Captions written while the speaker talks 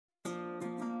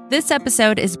This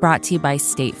episode is brought to you by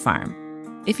State Farm.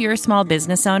 If you're a small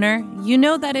business owner, you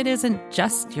know that it isn't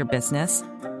just your business,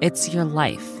 it's your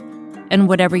life. And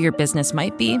whatever your business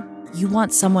might be, you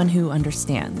want someone who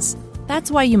understands. That's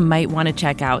why you might want to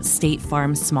check out State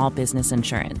Farm Small Business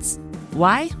Insurance.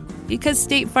 Why? Because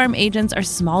State Farm agents are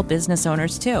small business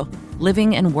owners too,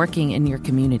 living and working in your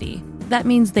community. That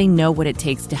means they know what it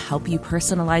takes to help you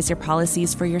personalize your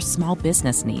policies for your small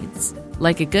business needs.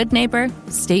 Like a good neighbor,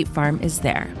 State Farm is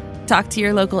there. Talk to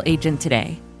your local agent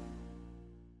today.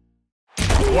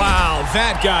 Wow,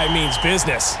 that guy means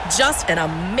business. Just an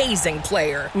amazing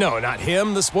player. No, not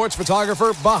him, the sports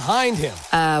photographer behind him.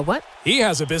 What? He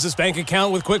has a business bank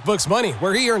account with QuickBooks Money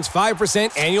where he earns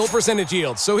 5% annual percentage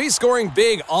yield, so he's scoring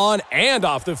big on and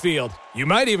off the field. You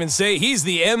might even say he's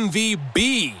the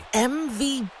MVB.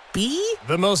 MVP?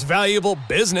 The most valuable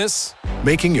business.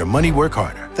 Making your money work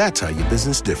harder. That's how you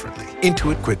business differently.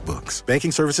 Intuit QuickBooks.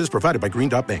 Banking services provided by Green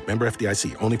Dot Bank. Member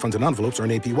FDIC. Only funds and envelopes earn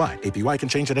APY. APY can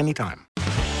change at any time.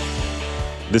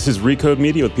 This is Recode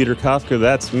Media with Peter Kafka.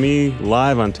 That's me,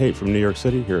 live on tape from New York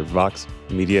City here at Vox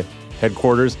Media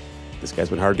headquarters. This guy's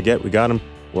been hard to get. We got him.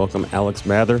 Welcome, Alex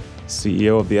Mather,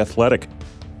 CEO of The Athletic.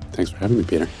 Thanks for having me,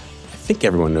 Peter. I think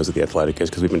everyone knows what The Athletic is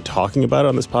because we've been talking about it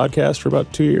on this podcast for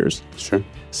about 2 years. Sure.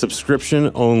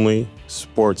 Subscription-only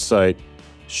sports site.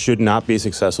 Should not be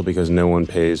successful because no one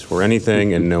pays for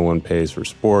anything and no one pays for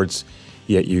sports.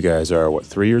 Yet you guys are,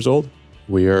 3 years old?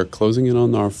 We are closing in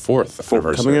on our fourth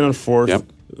anniversary. Coming in on fourth. Yep.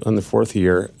 On the fourth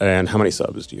year. And how many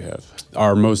subs do you have?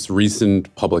 Our most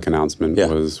recent public announcement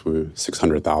was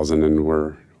 600,000, and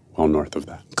we're well north of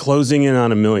that. Closing in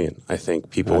on 1 million, I think,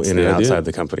 people That's in the and idea. outside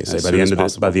the company say As by soon as the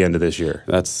possible. end of this year.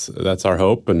 That's our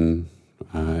hope, and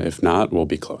if not, we'll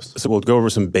be close. So we'll go over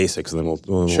some basics, and then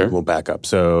we'll back up.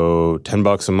 So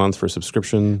 $10 a month for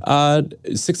subscription.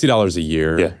 $60 a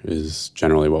year Yeah. is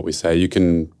generally what we say. You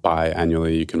can buy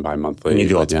annually, you can buy monthly. And you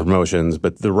do but lots of promotions,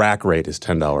 but the rack rate is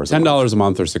 $10 a month. $10 a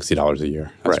month or $60 a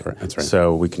year. That's Right. right. That's right.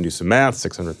 So we can do some math.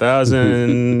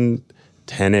 600,000,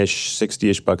 10-ish,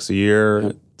 60-ish bucks a year.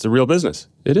 Yep. It's a real business.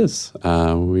 It is.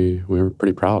 We were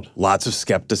pretty proud. Lots of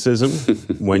skepticism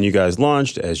when you guys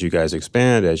launched, as you guys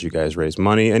expand, as you guys raise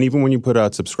money, and even when you put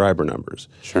out subscriber numbers.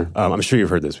 Sure. I'm sure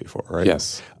you've heard this before, right?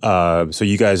 Yes. So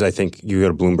you guys, I think, you go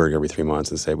to Bloomberg every 3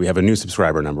 months and say, we have a new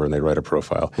subscriber number, and they write a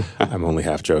profile. I'm only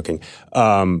half joking.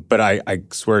 But I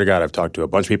swear to God, I've talked to a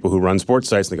bunch of people who run sports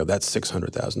sites, and they go, that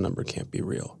 600,000 number can't be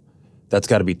real. That's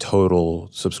got to be total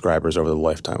subscribers over the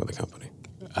lifetime of the company.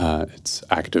 It's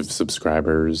active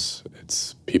subscribers.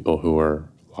 It's people who are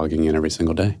logging in every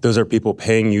single day. Those are people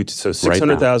paying you, so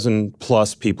 600,000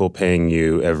 plus people paying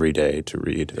you every day to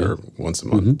read, or once a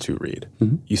month to read.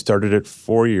 Mm-hmm. You started it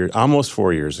almost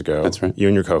 4 years ago. That's right. You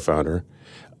and your co-founder.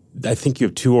 I think you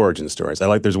have two origin stories.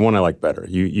 There's one I like better.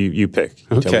 You pick.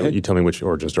 You tell me which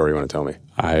origin story you want to tell me.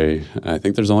 I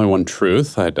think there's only one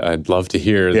truth. I'd love to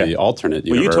hear the alternate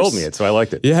universe. Well, you told me it, so I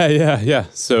liked it. Yeah.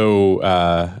 So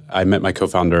I met my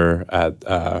co-founder at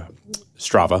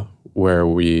Strava, where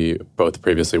we both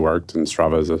previously worked, and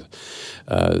Strava is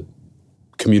a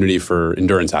community for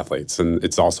endurance athletes, and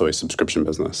it's also a subscription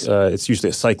business. It's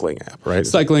usually a cycling app, right?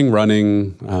 Cycling,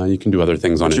 running, you can do other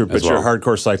things on it as well. But you're a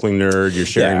hardcore cycling nerd, you're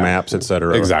sharing maps, et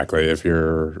cetera. Exactly. If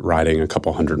you're riding a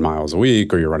couple 100 miles a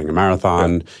week or you're running a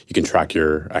marathon, you can track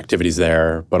your activities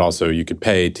there, but also you could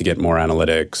pay to get more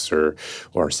analytics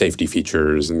or safety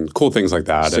features and cool things like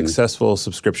that. Successful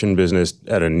subscription business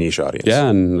at a niche audience. Yeah,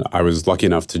 and I was lucky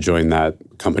enough to join that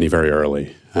company very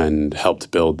early and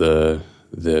helped build the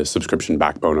subscription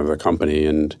backbone of the company,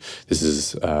 and this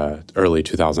is early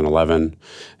 2011.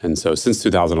 And so since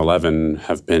 2011,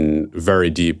 have been very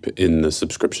deep in the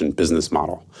subscription business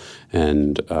model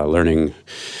and learning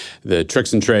the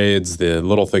tricks and trades, the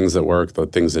little things that work, the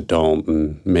things that don't,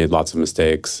 and made lots of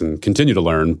mistakes and continue to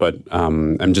learn. But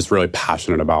I'm just really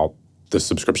passionate about the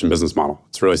subscription business model.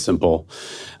 It's really simple.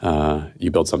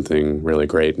 You build something really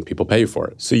great and people pay you for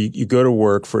it. So you go to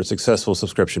work for a successful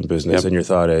subscription business and your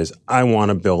thought is, I want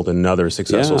to build another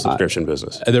successful subscription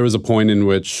business. There was a point in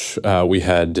which we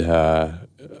had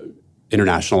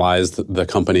internationalized the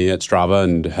company at Strava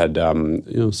and had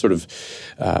sort of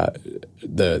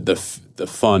the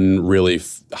fun, really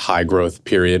high growth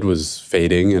period was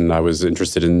fading, and I was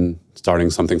interested in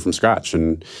starting something from scratch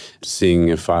and seeing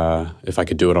if I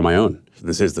could do it on my own.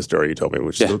 This is the story you told me,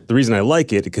 which is the reason I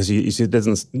like it, because you see, it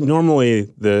doesn't normally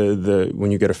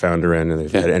when you get a founder in and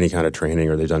they've had any kind of training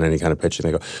or they've done any kind of pitching,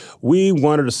 they go, we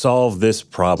wanted to solve this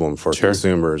problem for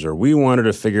consumers, or we wanted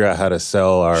to figure out how to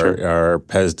sell our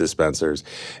Pez dispensers,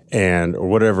 or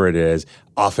whatever it is.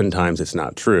 oftentimes it's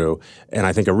not true. And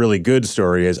I think a really good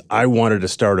story is I wanted to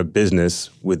start a business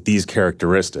with these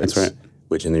characteristics. That's right.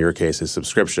 Which in your case is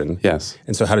subscription. Yes.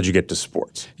 And so how did you get to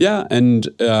sports? Yeah, and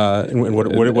what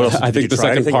else I think the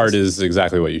second anything part else? is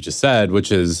exactly what you just said,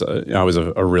 which is I was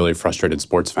a really frustrated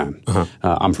sports fan.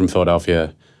 I'm from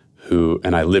Philadelphia,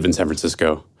 and I live in San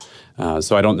Francisco.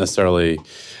 So I don't necessarily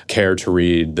care to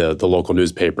read the local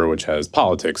newspaper, which has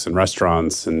politics and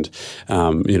restaurants and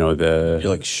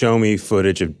You're like, show me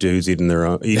footage of dudes eating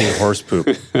horse poop,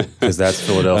 because that's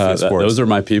Philadelphia sports. Those are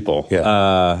my people,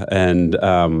 Yeah. and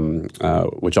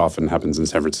which often happens in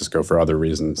San Francisco for other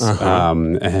reasons.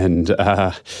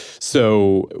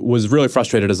 So was really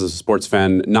frustrated as a sports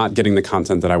fan, not getting the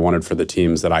content that I wanted for the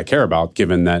teams that I care about,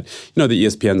 given that the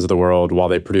ESPNs of the world, while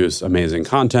they produce amazing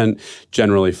content,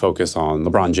 generally focus on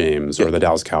LeBron James or the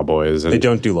Dallas Cowboys. And they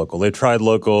don't do local. They've tried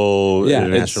local,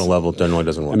 international level, generally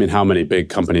doesn't work. I mean, how many big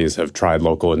companies have tried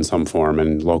local in some form,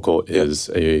 and local is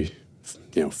a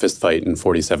fist fight in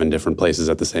 47 different places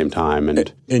at the same time.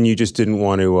 And you just didn't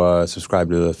want to subscribe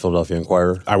to the Philadelphia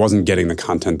Inquirer? I wasn't getting the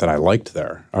content that I liked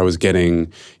there. I was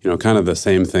getting, kind of the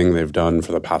same thing they've done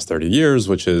for the past 30 years,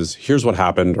 which is here's what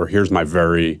happened, or here's my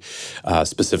very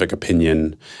specific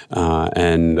opinion.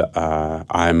 I'm,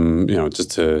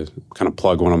 just to kind of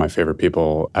plug one of my favorite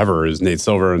people ever is Nate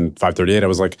Silver and 538. I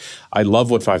was like, I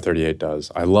love what 538 does.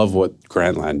 I love what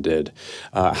Grantland did.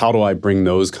 How do I bring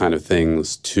those kind of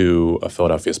things to a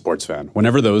Philadelphia sports fan?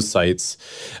 Whenever those sites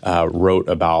wrote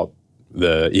about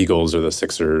the Eagles or the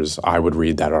Sixers, I would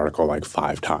read that article like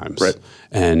 5 times. Right.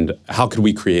 And how could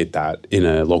we create that in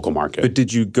a local market? But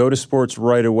did you go to sports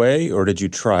right away, or did you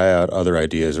try out other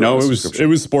ideas? No, it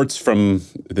was sports from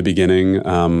the beginning.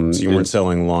 So you weren't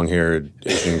selling long-haired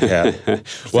Asian cat.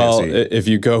 Well, fancy. if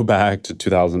you go back to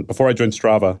 2000, before I joined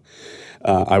Strava,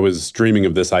 I was dreaming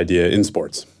of this idea in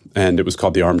sports, and it was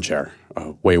called The Armchair.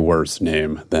 A way worse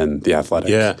name than The Athletic.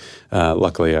 Yeah.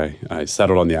 Luckily, I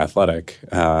settled on The Athletic.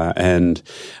 And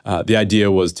the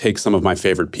idea was take some of my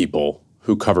favorite people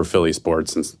who cover Philly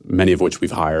sports, and many of which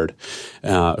we've hired,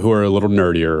 who are a little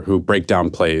nerdier, who break down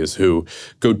plays, who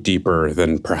go deeper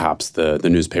than perhaps the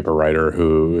newspaper writer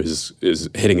who is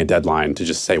hitting a deadline to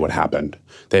just say what happened.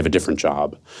 They have a different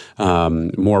job.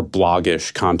 More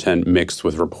bloggish content mixed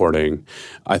with reporting.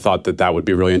 I thought that would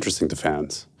be really interesting to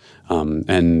fans.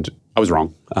 And I was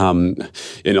wrong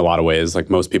in a lot of ways. Like,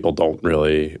 most people don't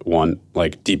really want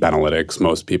like deep analytics.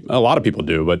 A lot of people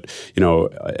do, but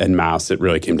en masse, it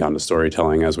really came down to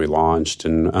storytelling as we launched.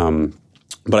 And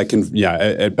but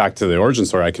back to the origin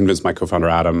story, I convinced my co-founder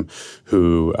Adam,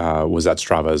 who was at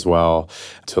Strava as well,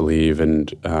 to leave,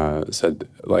 and said,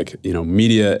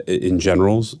 media in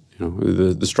general.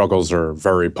 The struggles are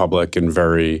very public and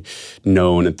very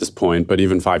known at this point. But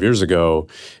even 5 years ago,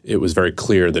 it was very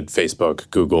clear that Facebook,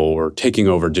 Google were taking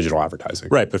over digital advertising.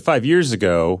 Right. But 5 years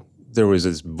ago, there was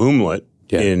this boomlet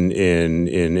in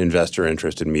investor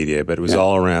interest in media, but it was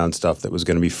all around stuff that was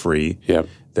going to be free,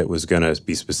 that was going to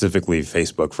be specifically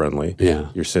Facebook friendly. Yeah.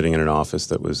 You're sitting in an office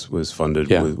that was funded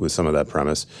with some of that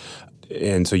premise.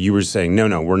 And so you were saying,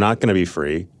 no, we're not going to be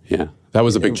free. Yeah. That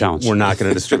was a big challenge. We're not going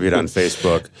to distribute on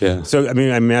Facebook. Yeah. So, I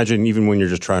mean, I imagine even when you're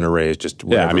just trying to raise just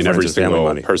whatever friends every and family single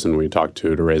money. person we talked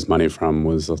to raise money from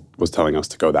was telling us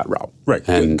to go that route. Right.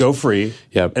 And go free.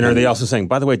 Yep. And are they also saying,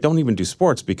 by the way, don't even do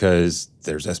sports, because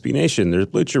there's SB Nation, there's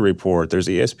Bleacher Report, there's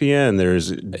ESPN,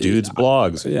 there's dudes'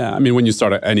 blogs. Yeah. I mean, when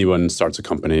anyone starts a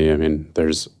company, I mean,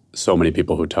 there's so many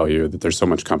people who tell you that there's so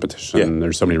much competition. Yeah.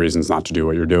 There's so many reasons not to do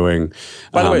what you're doing.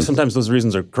 By the way, sometimes those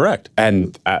reasons are correct.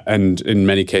 And in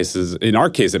many cases, in our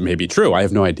case, it may be true. I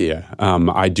have no idea.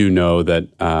 I do know that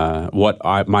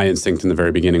my instinct in the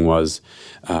very beginning was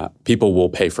people will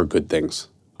pay for good things.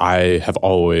 I have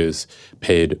always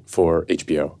paid for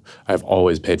HBO. I have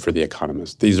always paid for The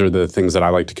Economist. These are the things that I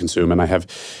like to consume, and I have,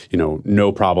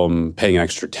 no problem paying an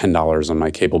extra $10 on my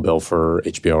cable bill for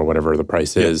HBO or whatever the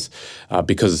price is,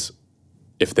 because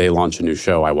if they launch a new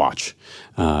show, I watch.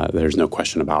 There's no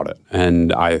question about it.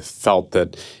 And I felt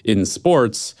that in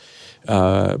sports,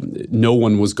 no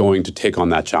one was going to take on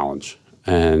that challenge.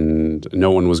 And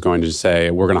no one was going to say,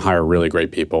 we're going to hire really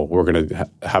great people. We're going to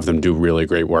have them do really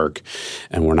great work.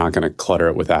 And we're not going to clutter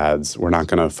it with ads. We're not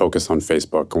going to focus on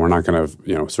Facebook. We're not going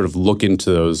to, sort of look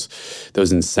into those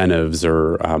incentives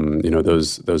or,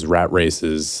 those rat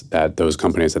races that those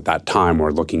companies at that time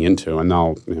were looking into. And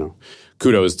now,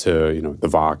 kudos to the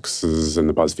Voxes and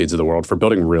the BuzzFeeds of the world for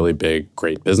building really big,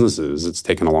 great businesses. It's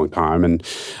taken a long time, and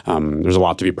there's a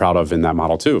lot to be proud of in that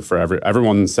model too. For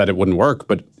everyone said it wouldn't work,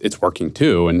 but it's working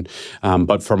too. And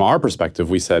but from our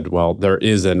perspective, we said, well, there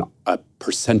is an a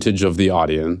percentage of the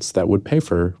audience that would pay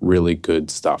for really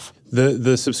good stuff.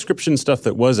 The subscription stuff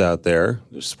that was out there,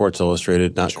 Sports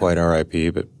Illustrated, not quite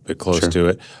RIP, but close to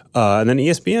it. And then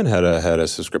ESPN had a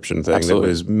subscription thing that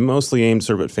was mostly aimed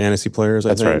sort of at fantasy players,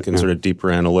 I think, and sort of deeper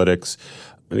analytics.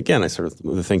 And again,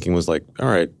 the thinking was like, all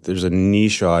right, there's a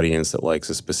niche audience that likes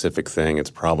a specific thing. It's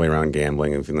probably around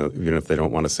gambling, even if they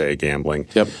don't want to say gambling.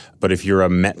 Yep. But if you're a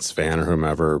Mets fan or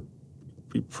whomever,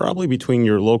 probably between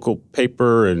your local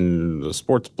paper and the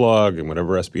sports blog and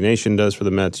whatever SB Nation does for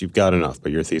the Mets, you've got enough.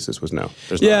 But your thesis was no.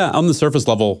 There's not. On the surface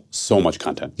level, so much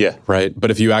content. Yeah. Right?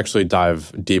 But if you actually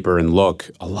dive deeper and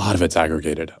look, a lot of it's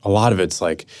aggregated. A lot of it's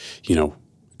like,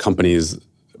 companies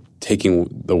taking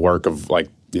the work of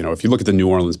if you look at the New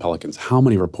Orleans Pelicans, how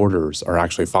many reporters are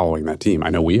actually following that team? I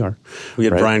know we are. We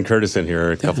had Brian Curtis in here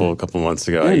a couple months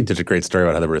ago. He did a great story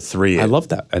about how there were 3. I love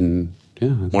that. And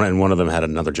one of them had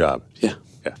another job. Yeah.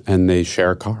 And they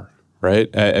share a car, right?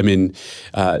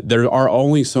 There are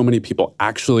only so many people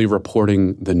actually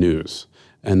reporting the news.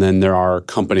 And then there are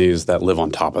companies that live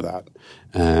on top of that.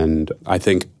 And I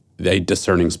think a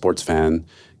discerning sports fan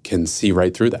can see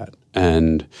right through that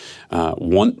and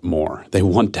want more. They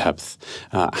want depth.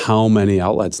 How many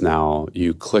outlets now,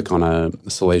 you click on a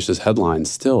salacious headline,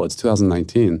 still, it's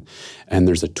 2019, and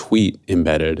there's a tweet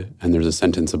embedded, and there's a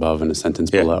sentence above and a sentence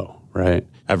below, right?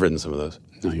 I've written some of those.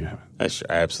 No, you haven't.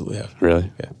 I absolutely have.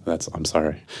 Really? Yeah. I'm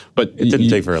sorry. But it didn't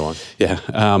take very long. Yeah.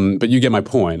 But you get my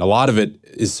point. A lot of it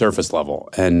is surface level,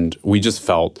 and we just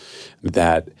felt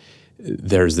that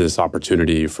there's this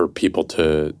opportunity for people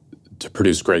to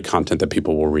produce great content that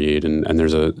people will read, and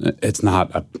it's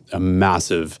not a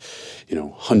massive,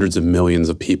 hundreds of millions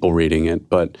of people reading it,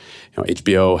 but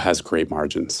HBO has great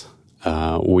margins.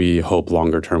 We hope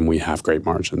longer term we have great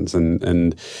margins,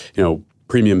 and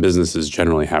premium businesses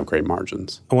generally have great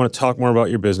margins. I want to talk more about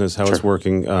your business, how it's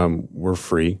working. We're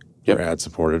free. Yep. We're ad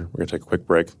supported. We're going to take a quick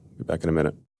break. Be back in a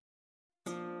minute.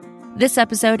 This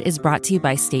episode is brought to you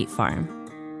by State Farm.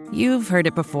 You've heard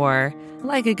it before.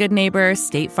 Like a good neighbor,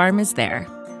 State Farm is there.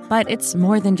 But it's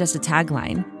more than just a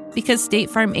tagline, because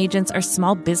State Farm agents are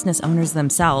small business owners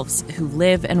themselves who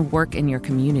live and work in your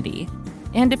community.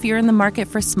 And if you're in the market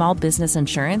for small business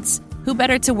insurance, who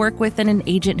better to work with than an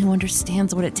agent who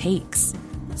understands what it takes?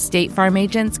 State Farm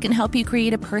agents can help you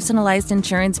create a personalized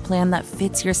insurance plan that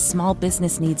fits your small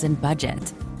business needs and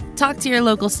budget. Talk to your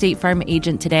local State Farm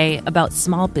agent today about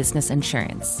small business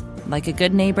insurance. Like a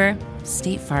good neighbor,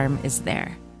 State Farm is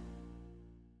there.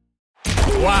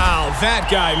 Wow, that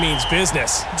guy means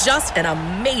business. Just an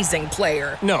amazing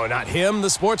player. No, not him, the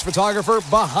sports photographer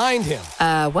behind him.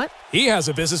 What? He has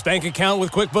a business bank account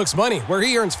with QuickBooks Money where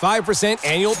he earns 5%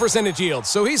 annual percentage yield,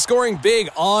 so he's scoring big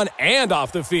on and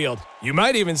off the field. You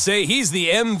might even say he's the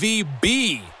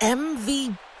MVB.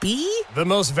 MVP? The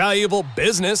most valuable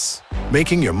business.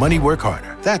 Making your money work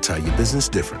harder. That's how you business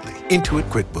differently. Intuit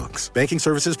QuickBooks. Banking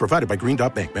services provided by Green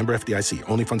Dot Bank. Member FDIC.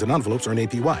 Only funds and envelopes earn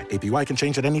APY. APY can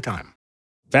change at any time.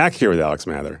 Back here with Alex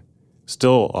Mather,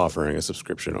 still offering a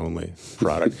subscription-only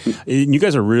product. You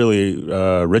guys are really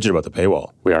rigid about the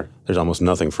paywall. We are. There's almost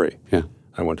nothing free. Yeah.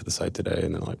 I went to the site today,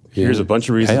 and they're like, here's a bunch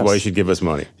of reasons why you should give us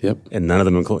money. Yep. And none of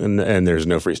them include, and there's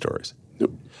no free stories.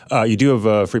 Nope. You do have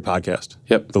a free podcast.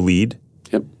 Yep. The Lead.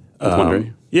 Yep. With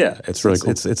Wondery. Yeah. It's really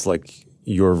cool. It's like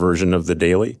your version of The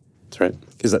Daily. That's right.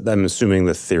 I'm assuming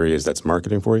the theory is that's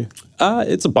marketing for you?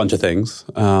 It's a bunch of things,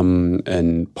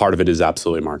 and part of it is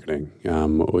absolutely marketing.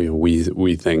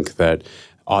 We think that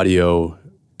audio,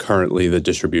 currently the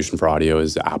distribution for audio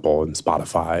is Apple and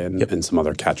Spotify and some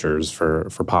other catchers for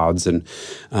pods, and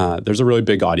there's a really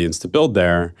big audience to build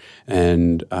there,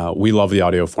 and we love the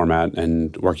audio format,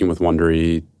 and working with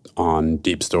Wondery on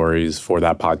deep stories for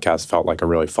that podcast felt like a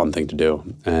really fun thing to do,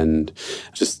 and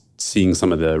just seeing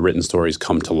some of the written stories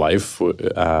come to life over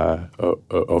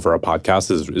a podcast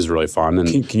is really fun.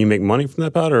 And can you make money from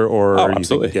that pod, or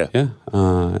absolutely, yeah.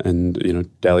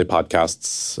 And daily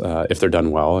podcasts, if they're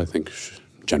done well, I think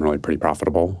generally pretty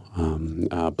profitable.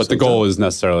 But the goal isn't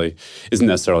necessarily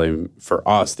for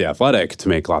us, The Athletic, to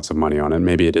make lots of money on it.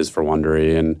 Maybe it is for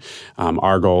Wondery, and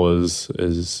our goal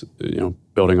is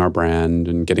building our brand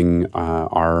and getting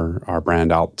our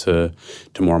brand out to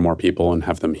more and more people and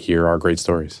have them hear our great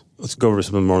stories. Let's go over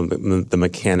some more of the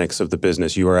mechanics of the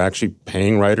business. You are actually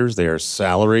paying writers. They are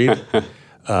salaried.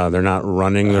 They're not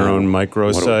running their own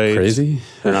microsite. Crazy.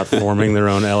 They're not forming their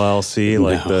own LLC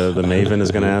like the Maven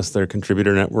is going to ask their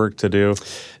contributor network to do.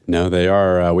 No, they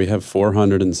are. We have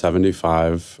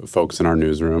 475 folks in our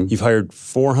newsroom. You've hired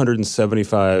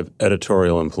 475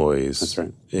 editorial employees. That's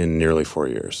right. In nearly 4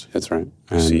 years. That's right.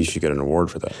 So you should get an award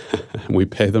for that. We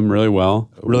pay them really well.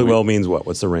 Really well means what?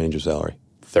 What's the range of salary?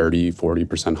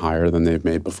 30-40% higher than they've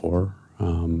made before.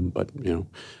 But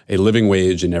a living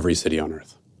wage in every city on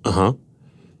earth. Uh-huh.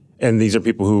 And these are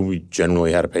people who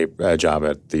generally had a job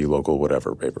at the local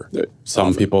whatever paper.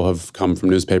 Some people have come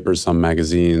from newspapers, some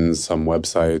magazines, some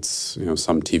websites,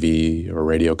 some TV or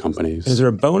radio companies. Is there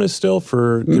a bonus still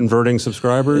for converting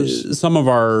subscribers? Some of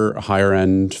our higher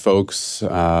end folks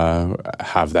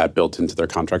have that built into their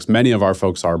contracts. Many of our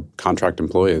folks are contract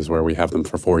employees where we have them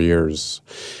for 4 years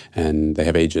and they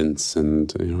have agents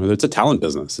and it's a talent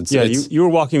business. You were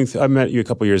walking, I met you a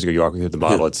couple of years ago, you were walking through the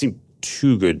model. It seemed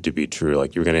too good to be true.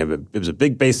 Like you were going to have it was a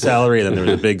big base salary and then there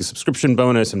was a big subscription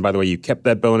bonus. And by the way, you kept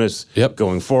that bonus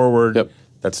going forward. Yep.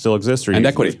 That still exists? Or and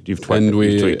equity. You've tweaked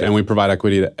it. And we provide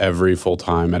equity to every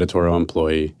full-time editorial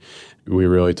employee. We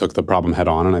really took the problem head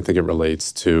on, and I think it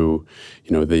relates to,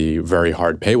 the very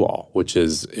hard paywall, which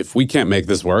is if we can't make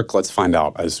this work, let's find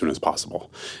out as soon as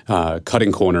possible.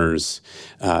 Cutting corners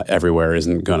everywhere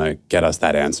isn't going to get us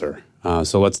that answer.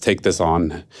 So let's take this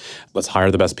on. Let's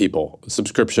hire the best people.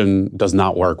 Subscription does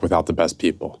not work without the best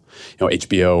people.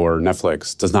 HBO or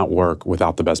Netflix does not work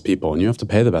without the best people, and you have to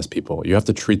pay the best people. You have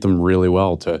to treat them really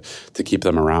well to keep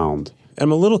them around.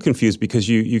 I'm a little confused because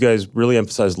you guys really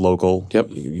emphasize local. Yep.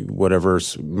 Whatever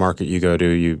market you go to,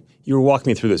 you were walking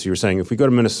me through this. You were saying if we go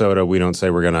to Minnesota, we don't say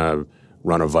we're going to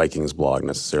run a Vikings blog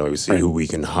necessarily. We see who we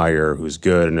can hire, who's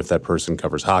good, and if that person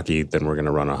covers hockey, then we're going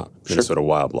to run a Minnesota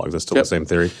Wild blog. Is that still the same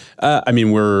theory?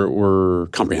 We're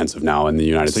comprehensive now in the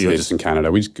United States and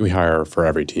Canada. We hire for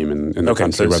every team in the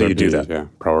country. So you do that,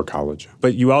 pro or college.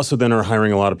 But you also then are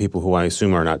hiring a lot of people who I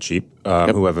assume are not cheap,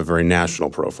 who have a very national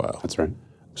profile. That's right.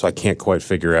 So I can't quite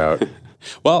figure out.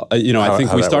 Well, I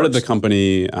think we started the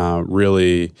company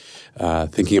really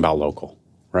thinking about local.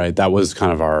 Right, that was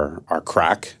kind of our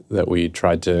crack that we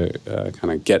tried to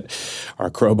kind of get our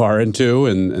crowbar into,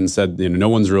 and said, no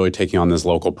one's really taking on this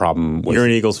local problem. You're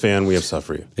an Eagles fan, we have stuff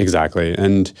for you. Exactly,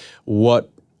 and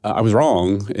what I was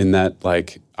wrong in that,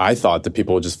 I thought that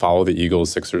people would just follow the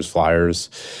Eagles, Sixers, Flyers,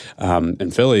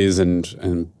 and Phillies,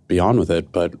 and be on with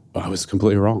it, but I was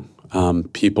completely wrong.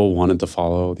 People wanted to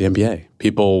follow the NBA.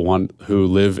 People who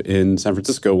live in San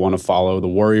Francisco want to follow the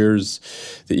Warriors,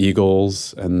 the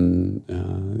Eagles, and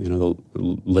the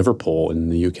Liverpool in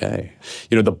the UK.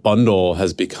 The bundle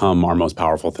has become our most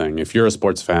powerful thing. If you're a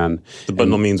sports fan, the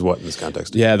bundle means what in this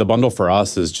context? Yeah, the bundle for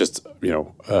us is just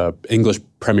English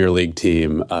Premier League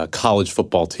team, a college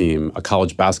football team, a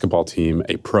college basketball team,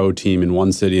 a pro team in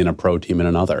one city, and a pro team in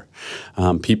another.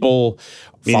 People.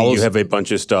 Meaning you have a bunch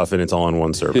of stuff and it's all in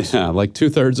one service. Yeah,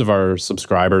 2/3 of our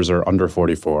subscribers are under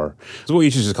 44. So what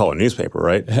you should just call a newspaper,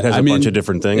 right? It has a bunch of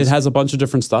different things. It has a bunch of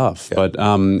different stuff. Yeah. But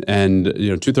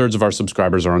 2/3 of our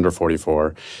subscribers are under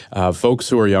 44. Folks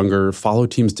who are younger follow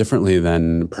teams differently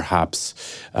than perhaps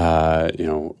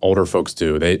older folks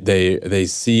do. They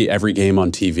see every game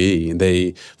on TV.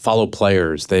 They follow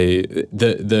players. The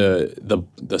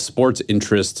sports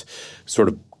interest sort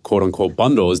of quote unquote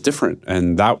bundle is different.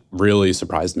 And that really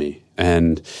surprised me.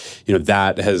 And,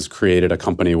 that has created a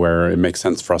company where it makes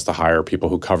sense for us to hire people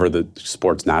who cover the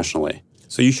sports nationally.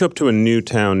 So you show up to a new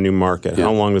town, new market. Yeah.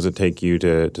 How long does it take you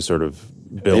to sort of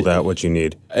build out what you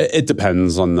need? It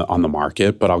depends on the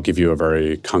market, but I'll give you a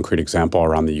very concrete example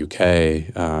around the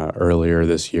UK. Earlier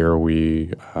this year,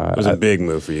 it was a big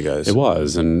move for you guys. It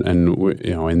was, and we,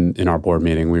 in our board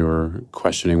meeting, we were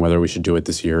questioning whether we should do it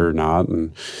this year or not.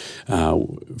 And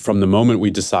from the moment we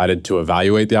decided to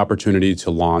evaluate the opportunity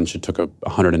to launch, it took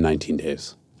 119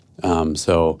 days.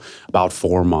 So about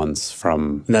 4 months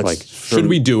from should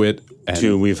we do it?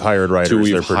 To we've hired writers. To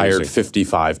we've hired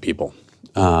 55 people.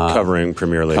 Covering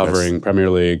Premier League. Covering Premier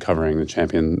League, covering the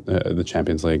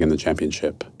Champions League and the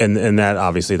Championship. And that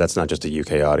obviously that's not just a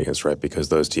UK audience, right? Because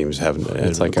those teams have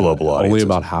it's global audience. Only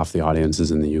about half the audience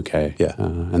is in the UK. Yeah.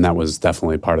 And that was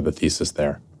definitely part of the thesis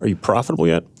there. Are you profitable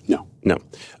yet? No.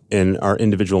 And are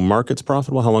individual markets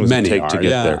profitable? How long does it take to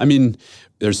get there? I mean,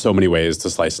 there's so many ways to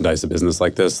slice and dice a business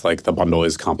like this. The bundle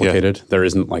is complicated. Yeah. There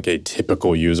isn't a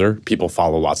typical user. People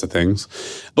follow lots of things.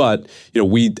 But,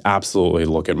 we absolutely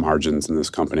look at margins in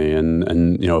this company.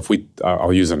 And if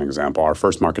I'll use an example. Our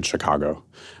first market, Chicago.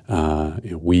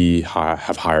 We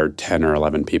have hired 10 or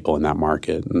 11 people in that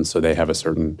market. And so they have a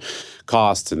certain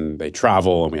cost and they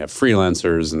travel and we have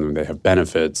freelancers and they have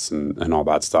benefits and all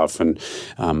that stuff. And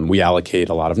we allocate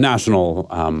a lot of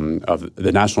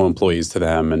the national employees to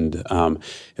them. And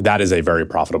that is a very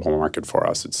profitable market for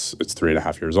us. It's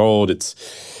 3.5 years old. It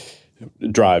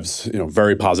drives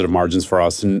very positive margins for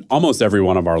us. And almost every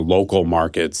one of our local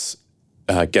markets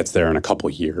gets there in a couple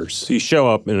years. So you show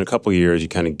up in a couple of years, you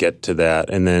kind of get to that,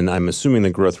 and then I'm assuming the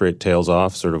growth rate tails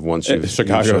off sort of once you've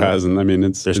Chicago hasn't. I mean,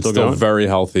 it's still very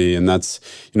healthy, and that's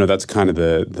kind of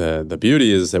the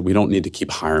beauty is that we don't need to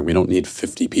keep hiring. We don't need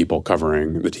 50 people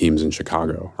covering the teams in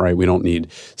Chicago, right? We don't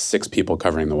need 6 people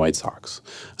covering the White Sox.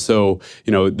 So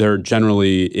there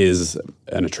generally is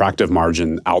an attractive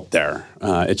margin out there.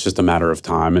 It's just a matter of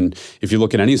time. And if you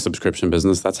look at any subscription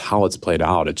business, that's how it's played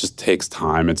out. It just takes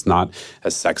time. It's not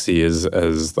as sexy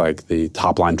as like the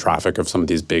top line traffic of some of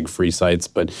these big free sites.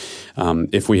 But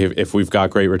if we've got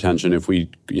great retention, if we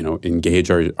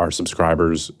engage our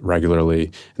subscribers regularly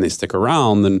and they stick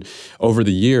around, then over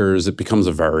the years it becomes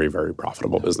a very, very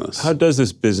profitable business. How does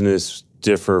this business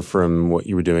differ from what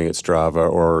you were doing at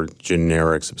Strava or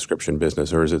generic subscription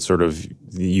business, or is it sort of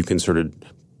you can sort of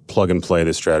plug and play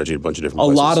this strategy at a bunch of different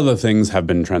places? A lot of the things have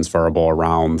been transferable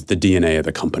around the DNA of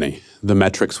the company, the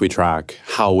metrics we track,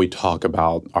 how we talk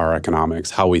about our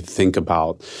economics, how we think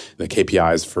about the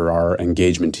KPIs for our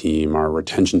engagement team, our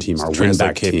retention team, our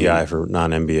win-back team. KPI for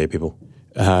non-MBA people.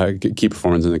 Key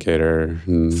performance indicator.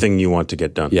 Thing you want to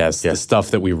get done. Yes, the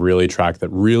stuff that we really track that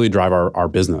really drive our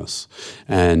business.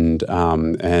 And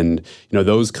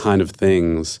those kind of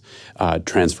things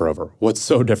transfer over. What's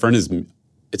so different is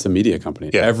it's a media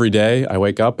company. Yeah. Every day I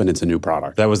wake up and it's a new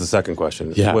product. That was the second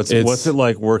question. Yeah, what's it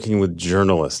like working with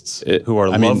journalists who are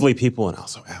lovely people and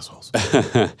also assholes?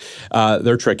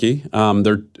 They're tricky.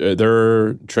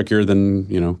 They're trickier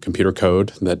than computer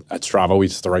code. That at Strava we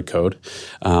just write code,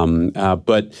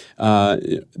 but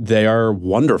they are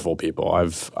wonderful people.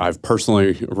 I've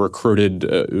personally recruited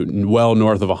well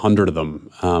north of 100 of them,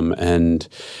 and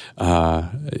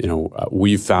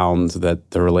we've found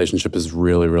that the relationship is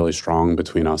really, really strong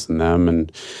between us and them,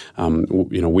 and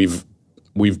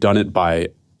we've done it by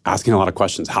asking a lot of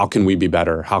questions. How can we be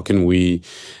better? How can we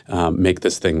make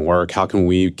this thing work? How can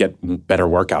we get better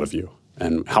work out of you?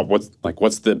 And what's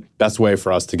the best way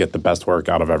for us to get the best work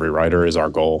out of every writer is our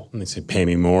goal. And they say, pay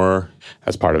me more.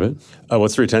 That's part of it.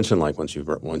 What's the retention like once you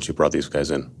brought these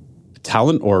guys in?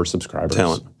 Talent or subscribers?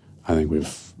 Talent. I think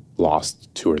we've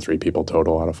lost 2 or 3 people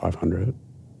total out of 500.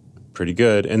 Pretty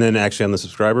good. And then actually on the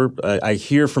subscriber, I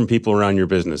hear from people around your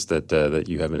business that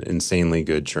you have an insanely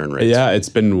good churn rate. Yeah, it's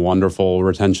been wonderful.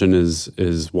 Retention is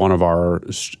one of our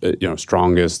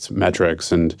strongest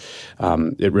metrics, and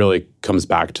it really comes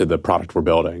back to the product we're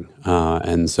building.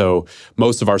 And so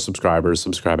most of our subscribers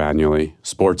subscribe annually.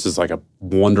 Sports is like a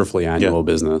wonderfully annual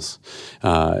business.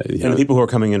 And the people who are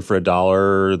coming in for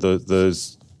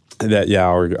 $1,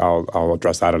 I'll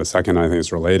address that in a second. I think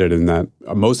it's related in that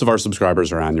most of our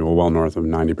subscribers are annual, well north of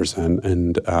 90%,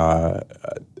 and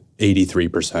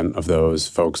 83% of those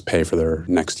folks pay for their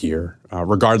next year,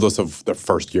 regardless of the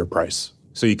first year price.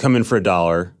 So you come in for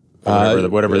 $1,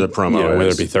 whatever the promo is. Whether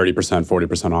it be 30%,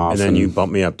 40% off. And then you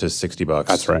bump me up to $60.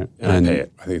 That's right. And I pay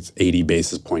it. I think it's 80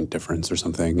 basis point difference or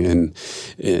something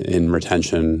in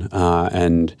retention.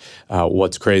 And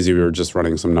what's crazy, we were just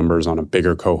running some numbers on a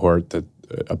bigger cohort,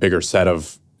 a bigger set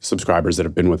of subscribers that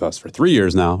have been with us for 3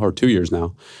 years now, or 2 years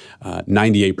now,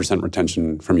 98%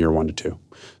 retention from year 1 to 2.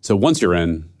 So once you're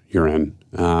in, you're in.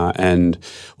 And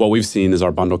what we've seen is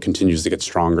our bundle continues to get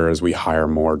stronger as we hire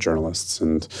more journalists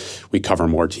and we cover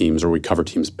more teams, or we cover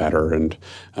teams better. And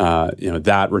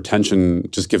that retention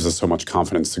just gives us so much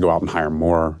confidence to go out and hire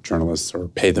more journalists or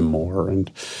pay them more. And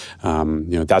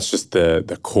that's just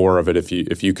the core of it.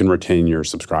 If you can retain your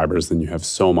subscribers, then you have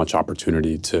so much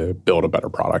opportunity to build a better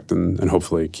product and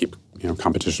hopefully keep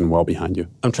competition well behind you.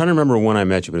 I'm trying to remember when I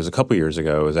met you, but it was a couple years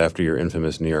ago. It was after your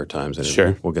infamous New York Times interview.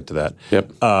 Sure. We'll get to that.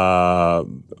 Yep. I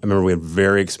remember we had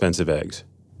very expensive eggs.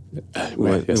 We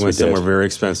went somewhere very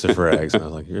expensive for eggs. And I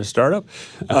was like, you're a startup?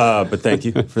 But thank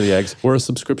you for the eggs. We're a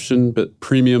subscription, but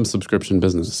premium subscription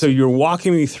business. So you're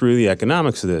walking me through the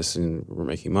economics of this, and we're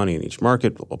making money in each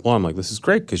market, blah, blah, blah. I'm like, this is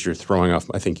great because you're throwing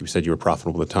off, I think you said you were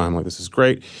profitable at the time. Like, this is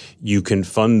great. You can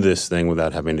fund this thing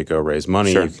without having to go raise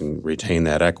money. Sure. You can retain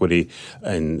that equity.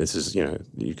 And this is,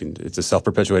 it's a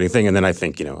self-perpetuating thing. And then I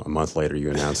think, a month later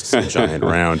you announced some giant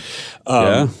round.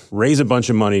 Raise a bunch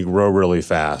of money, grow really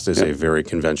fast is a very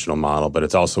conventional model, but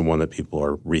it's also one that people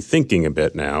are rethinking a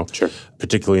bit now, sure,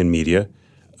 particularly in media.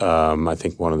 I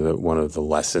think one of the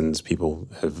lessons people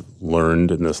have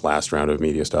learned in this last round of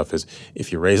media stuff is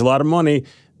if you raise a lot of money,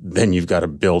 then you've got to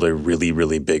build a really,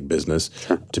 really big business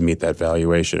to meet that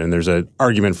valuation. And there's an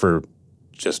argument for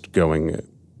just going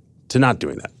to not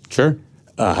doing that. Sure.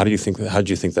 How did you think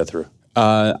that through?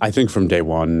 I think from day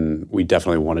one, we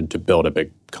definitely wanted to build a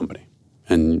big company.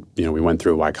 And we went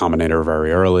through Y Combinator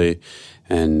very early,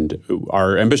 and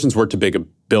our ambitions were to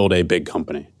build a big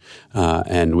company.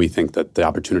 And we think that the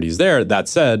opportunity is there. That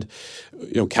said,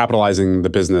 capitalizing the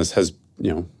business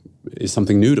is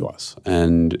something new to us.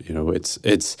 And,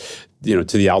 it's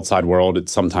to the outside world, it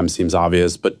sometimes seems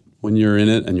obvious, but when you're in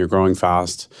it and you're growing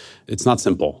fast, it's not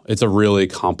simple. It's a really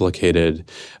complicated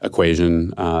equation.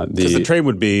 Because the trade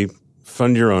would be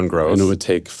fund your own growth. And it would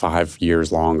take 5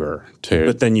 years longer to...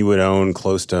 But then you would own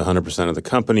close to 100% of the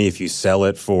company. If you sell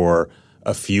it for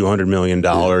a few $100 million,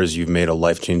 you've made a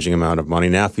life-changing amount of money.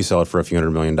 Now, if you sell it for a few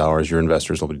 $100 million, your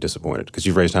investors will be disappointed because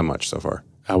you've raised how much so far?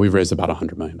 We've raised about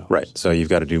 $100 million. Right. So you've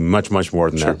got to do much, much more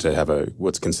than that to have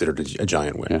what's considered a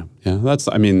giant win.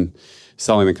 Yeah.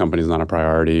 Selling the company is not a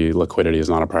priority. Liquidity is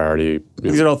not a priority.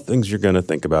 These are all things you're going to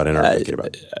think about and are thinking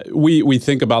about. We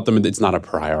think about them. It's not a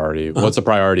priority. What's a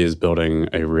priority is building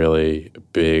a really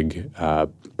big,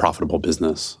 profitable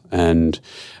business. And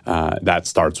that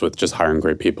starts with just hiring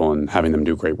great people and having them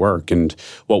do great work. And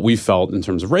what we felt in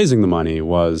terms of raising the money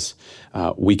was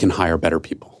we can hire better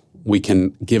people. We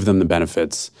can give them the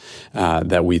benefits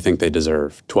that we think they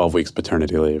deserve. 12 weeks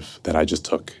paternity leave that I just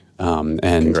took. And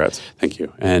congrats. Thank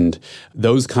you. And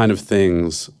those kind of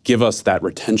things give us that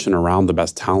retention around the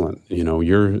best talent.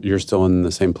 You're still in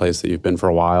the same place that you've been for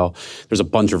a while. There's a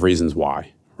bunch of reasons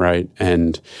why, right?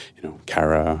 And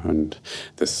Kara and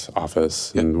this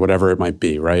office and whatever it might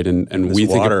be, right? And we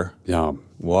think water,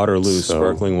 Waterloo,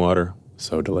 sparkling water,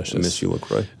 so delicious. I miss you,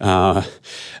 LaCroix.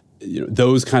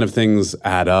 Those kind of things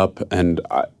add up, and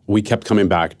we kept coming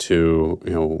back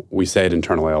to, we say it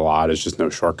internally a lot, it's just no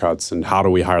shortcuts, and how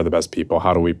do we hire the best people?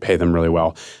 How do we pay them really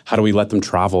well? How do we let them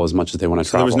travel as much as they want to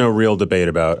travel? There was no real debate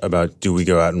about do we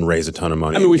go out and raise a ton of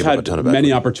money? We've had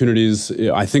many opportunities.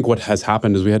 I think what has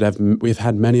happened is we've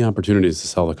had many opportunities to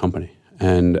sell the company,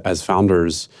 and as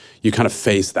founders, you kind of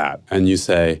face that, and you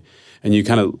say, and you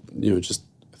kind of, just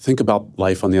think about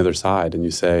life on the other side, and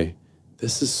you say,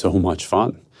 this is so much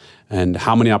fun. And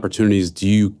how many opportunities do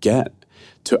you get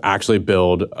to actually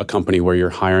build a company where you're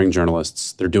hiring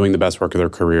journalists, they're doing the best work of their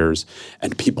careers,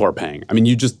 and people are paying?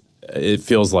 It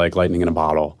feels like lightning in a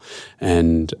bottle.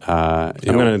 And I'm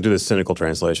going to do the cynical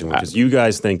translation, which is you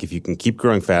guys think if you can keep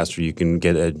growing faster, you can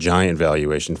get a giant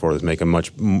valuation for this, make a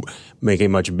much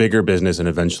bigger business, and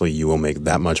eventually you will make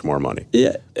that much more money.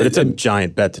 Yeah, but it's a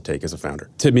giant bet to take as a founder.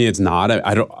 To me, it's not.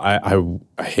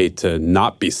 I hate to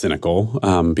not be cynical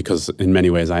because in many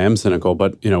ways I am cynical.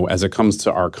 But as it comes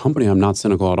to our company, I'm not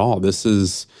cynical at all. This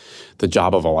is the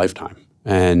job of a lifetime.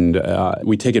 And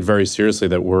we take it very seriously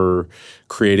that we're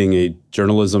creating a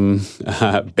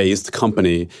journalism-based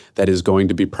company that is going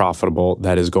to be profitable,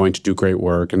 that is going to do great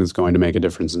work, and is going to make a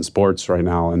difference in sports right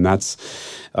now. And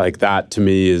that to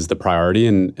me is the priority.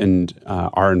 And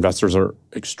our investors are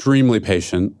extremely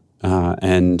patient.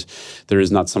 And there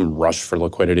is not some rush for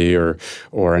liquidity or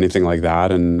anything like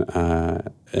that. And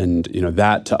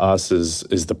that to us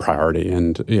is the priority.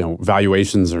 And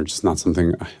valuations are just not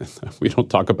something we don't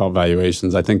talk about.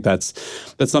 Valuations. I think that's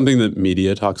something that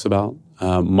media talks about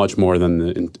much more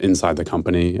than inside the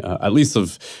company. At least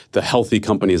of the healthy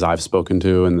companies I've spoken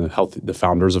to and the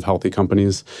founders of healthy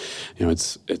companies.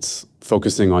 It's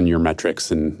focusing on your metrics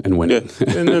and winning.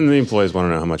 Yeah. And then the employees want to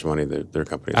know how much money their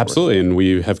company is Absolutely. worth. And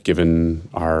we have given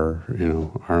our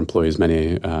employees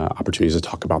many opportunities to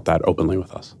talk about that openly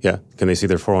with us. Yeah. Can they see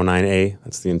their 409A?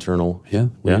 That's the internal. Yeah.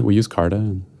 We use Carta.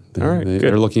 And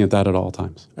they're looking at that at all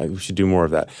times. We should do more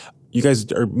of that. You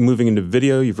guys are moving into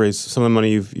video. You've raised some of the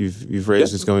money you've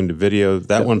raised is going to video.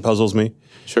 That one puzzles me.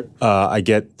 Sure. I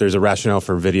get there's a rationale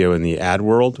for video in the ad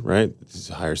world, right? It's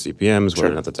higher CPMs,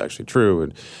 whether or not that's actually true.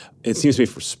 And it seems to me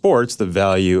for sports, the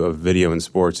value of video in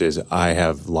sports is I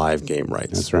have live game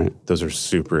rights. That's right. Those are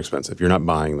super expensive. You're not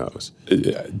buying those.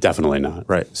 Definitely not.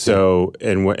 Right. So,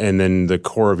 and then the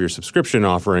core of your subscription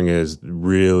offering is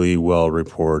really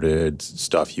well-reported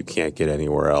stuff you can't get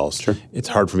anywhere else. Sure. It's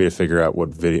hard for me to figure out where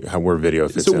video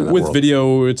fits in that with world.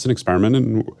 video, it's an experiment,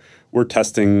 and we're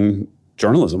testing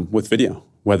journalism with video,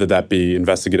 whether that be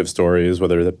investigative stories,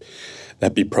 whether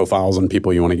that be profiles on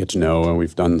people you want to get to know. And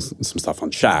we've done some stuff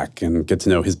on Shaq and get to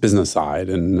know his business side.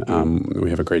 And we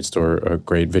have a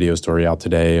great video story out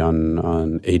today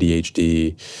on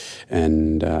ADHD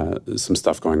and some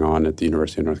stuff going on at the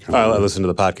University of North Carolina. I listened to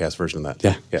the podcast version of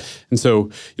that. Yeah. And so,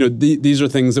 these are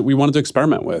things that we wanted to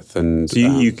experiment with. And so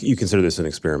you consider this an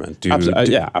experiment?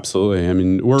 Yeah, absolutely. I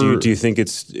mean, do you think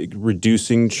it's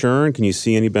reducing churn? Can you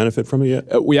see any benefit from it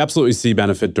yet? We absolutely see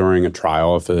benefit during a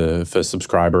trial if a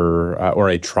subscriber or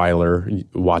a trialer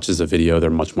watches a video, they're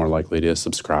much more likely to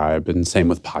subscribe. And same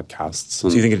with podcasts. So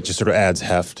you think it just sort of adds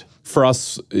heft? For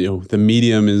us, the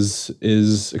medium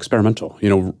is experimental.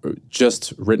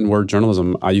 Just written word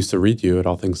journalism. I used to read you at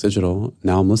All Things Digital.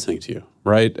 Now I'm listening to you,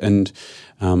 right? And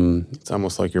it's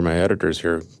almost like you're my editors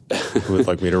here who would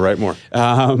like me to write more.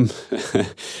 And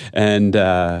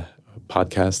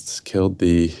podcasts killed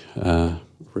the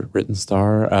written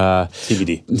star.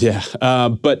 TBD. Yeah.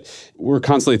 But we're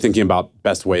constantly thinking about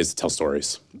best ways to tell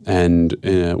stories. And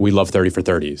we love 30 for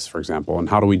 30s, for example. And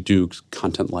how do we do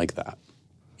content like that?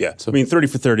 Yeah. So, 30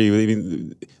 for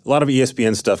 30, a lot of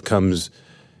ESPN stuff comes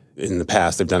in the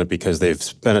past. They've done it because they've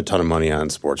spent a ton of money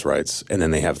on sports rights, and then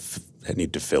they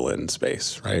need to fill in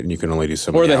space, right? And you can only do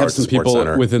so many hours. Or they have some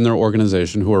people within their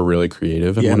organization who are really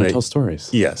creative and want to tell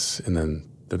stories. Yes, and then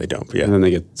they don't. Yeah. And then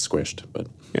they get squished. But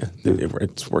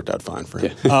it's worked out fine for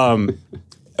him.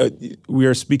 Yeah. We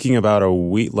are speaking about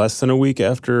less than a week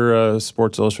after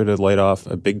Sports Illustrated laid off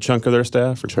a big chunk of their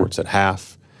staff. Reports at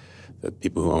half. The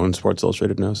people who own Sports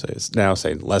Illustrated now say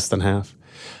less than half.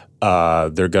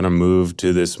 They're going to move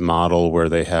to this model where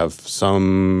they have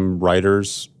some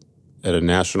writers at a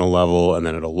national level and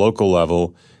then at a local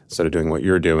level, instead of doing what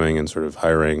you're doing and sort of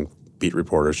hiring beat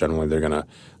reporters. Generally, they're going to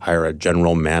hire a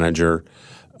general manager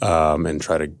and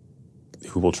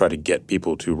who will try to get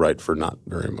people to write for not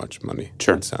very much money.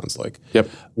 Sure. It sounds like. Yep.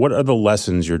 What are the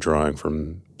lessons you're drawing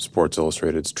from Sports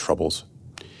Illustrated's troubles?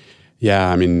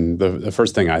 Yeah, the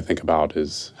first thing I think about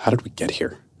is how did we get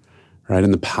here, right?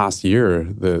 In the past year,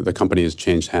 the company has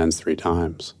changed hands 3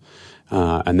 times,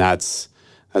 and that's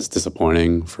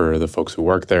disappointing for the folks who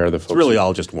work there. It's really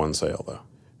all just one sale,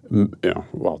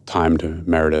 though. Time to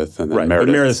Meredith, and then right. Meredith.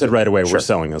 But Meredith said right away, we're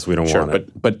selling this. We don't want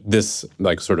it. But this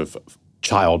sort of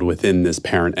child within this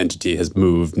parent entity has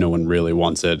moved. No one really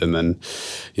wants it. And then,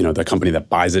 the company that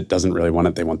buys it doesn't really want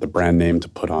it. They want the brand name to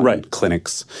put on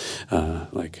clinics.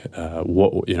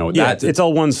 It's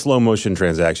all one slow motion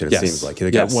transaction, it seems like.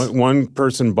 They got one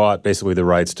person bought basically the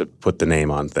rights to put the name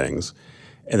on things.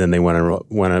 And then they went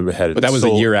ahead. But that was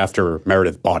a year after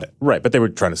Meredith bought it. Right. But they were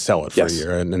trying to sell it for a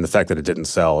year. And the fact that it didn't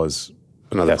sell is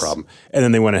another problem. And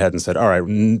then they went ahead and said, all right,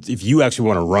 if you actually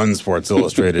want to run Sports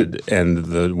Illustrated and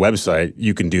the website,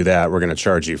 you can do that. We're going to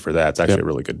charge you for that. It's actually a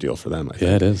really good deal for them, I think.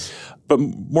 Yeah, it is. But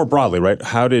more broadly, right,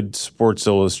 how did Sports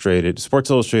Illustrated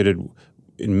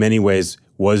in many ways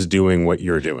was doing what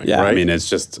you're doing, right? It's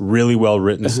just really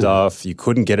well-written stuff. You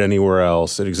couldn't get anywhere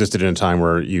else. It existed in a time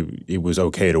where it was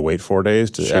okay to wait 4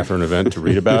 days after an event to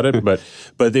read about it. But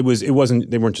it wasn't.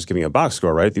 They weren't just giving a box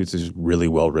score, right? These were really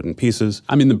well-written pieces.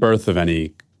 The birth of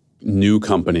any new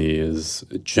company is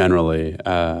generally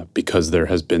because there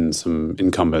has been some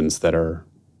incumbents that are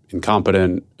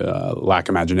incompetent, lack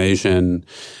imagination,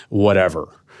 whatever.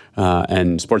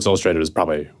 And Sports Illustrated was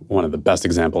probably one of the best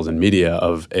examples in media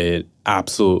of an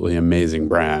absolutely amazing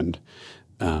brand.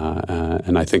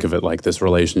 And I think of it like this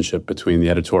relationship between the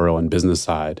editorial and business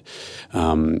side.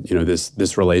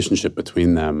 This relationship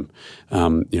between them.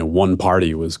 One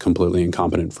party was completely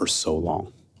incompetent for so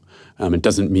long. It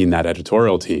doesn't mean that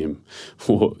editorial team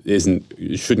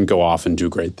shouldn't go off and do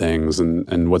great things.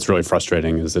 And what's really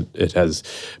frustrating is that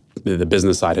the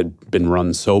business side had been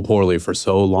run so poorly for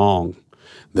so long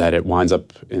that it winds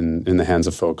up in the hands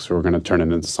of folks who are going to turn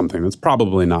it into something that's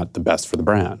probably not the best for the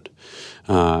brand.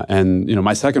 And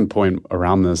my second point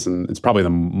around this, and it's probably the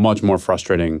much more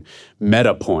frustrating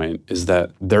meta point, is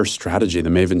that their strategy, the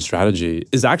Maven strategy,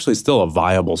 is actually still a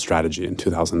viable strategy in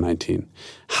 2019.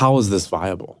 How is this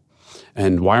viable?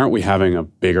 And why aren't we having a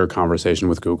bigger conversation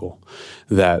with Google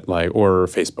or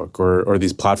Facebook or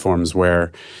these platforms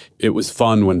where it was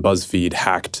fun when BuzzFeed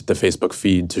hacked the Facebook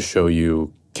feed to show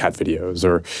you cat videos,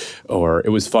 or it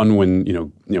was fun when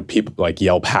people like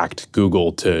Yelp hacked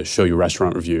Google to show you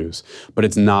restaurant reviews. But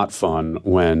it's not fun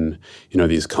when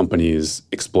these companies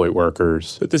exploit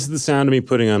workers. But this is the sound of me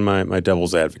putting on my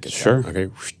devil's advocate. Sure. Okay.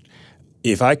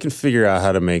 If I can figure out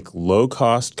how to make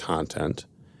low-cost content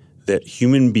that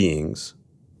human beings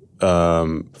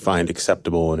find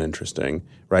acceptable and interesting,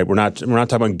 right? We're not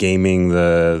talking about gaming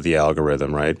the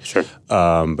algorithm, right? Sure.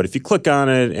 But if you click on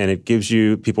it and it gives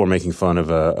you, people are making fun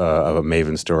of a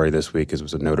Maven story this week because it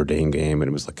was a Notre Dame game and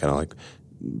it was kind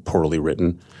of poorly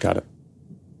written. Got it.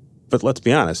 But let's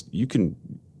be honest,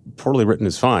 poorly written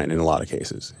is fine in a lot of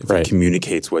cases. If it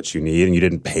communicates what you need and you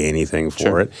didn't pay anything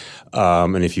for it,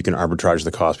 and if you can arbitrage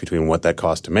the cost between what that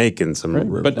costs to make and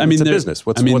some, but it's a business.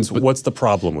 What's the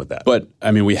problem with that? But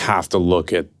we have to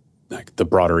look at the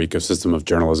broader ecosystem of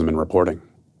journalism and reporting.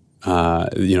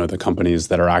 The companies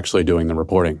that are actually doing the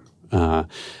reporting.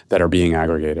 that are being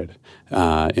aggregated.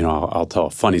 I'll tell a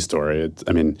funny story.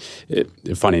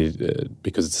 It's funny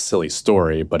because it's a silly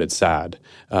story, but it's sad.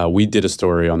 We did a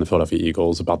story on the Philadelphia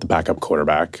Eagles about the backup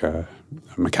quarterback,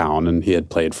 McCown, and he had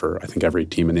played for, I think, every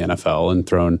team in the NFL and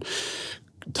thrown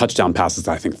touchdown passes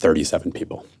to, I think, 37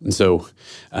 people. And so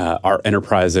our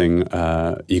enterprising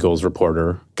Eagles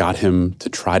reporter got him to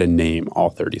try to name all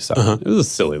 37. It was a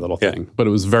silly little thing, but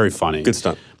it was very funny. Good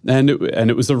stuff. And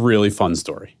it was a really fun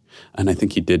story. And I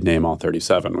think he did name all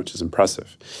 37, which is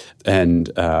impressive.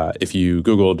 And if you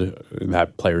Googled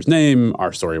that player's name,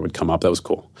 our story would come up. That was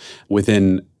cool.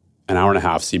 Within an hour and a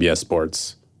half, CBS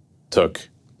Sports took,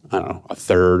 a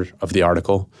third of the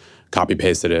article,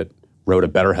 copy-pasted it, wrote a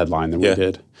better headline than we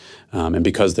did. And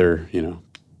because they're,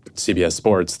 CBS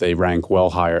Sports, they rank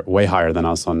way higher than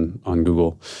us on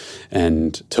Google,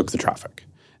 and took the traffic.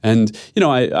 And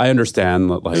I understand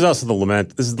that, like, this is also the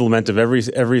lament. This is the lament of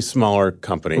every smaller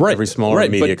company, every smaller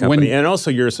media company, and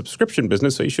also you're a subscription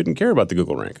business, so you shouldn't care about the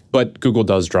Google rank. But Google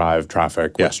does drive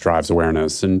traffic, which drives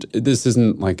awareness, and this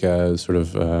isn't like a sort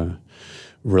of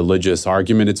religious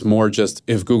argument. It's more just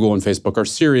if Google and Facebook are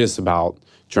serious about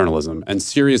journalism and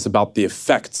serious about the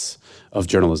effects of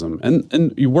journalism,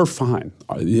 and we're fine.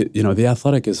 The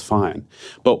Athletic is fine.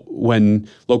 But when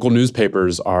local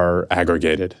newspapers are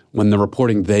aggregated, when the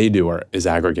reporting they do is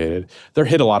aggregated, they're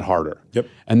hit a lot harder. Yep.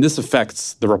 And this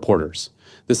affects the reporters.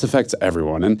 This affects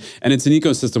everyone. And it's an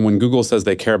ecosystem. When Google says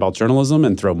they care about journalism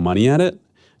and throw money at it,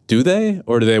 do they?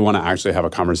 Or do they want to actually have a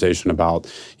conversation about,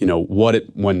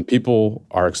 when people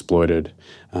are exploited,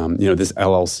 this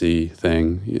LLC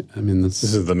thing? This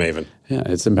is the Maven. Yeah,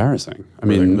 it's embarrassing.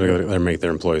 They make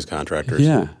their employees contractors.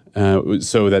 Yeah,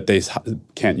 so that they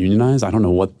can't unionize. I don't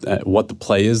know what the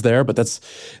play is there, but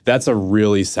that's a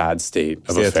really sad state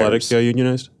of affairs. Is the Athletic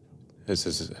unionized?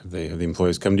 Have the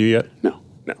employees come to you yet? No.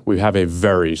 We have a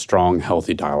very strong,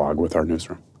 healthy dialogue with our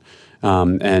newsroom.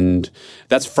 And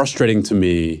that's frustrating to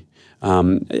me.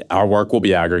 Our work will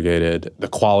be aggregated. The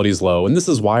quality is low. And this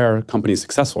is why our company is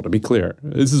successful, to be clear.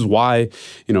 This is why,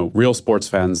 real sports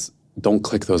fans don't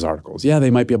click those articles. Yeah, they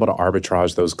might be able to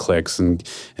arbitrage those clicks and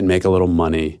make a little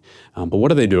money. But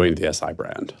what are they doing to the SI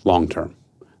brand long term?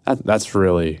 That's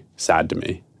really sad to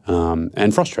me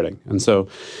and frustrating. And so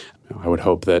I would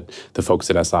hope that the folks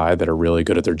at SI that are really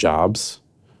good at their jobs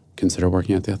consider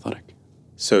working at The Athletic.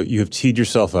 So you have teed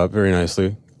yourself up very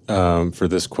nicely for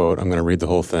this quote. I'm going to read the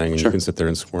whole thing, and you can sit there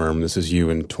and squirm. This is you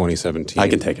in 2017. I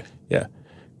can take it. Yeah.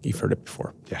 You've heard it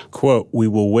before. Yeah. Quote, "We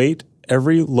will wait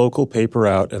every local paper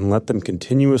out and let them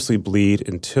continuously bleed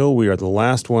until we are the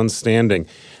last ones standing.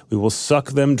 We will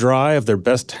suck them dry of their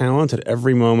best talent at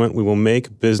every moment. We will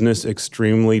make business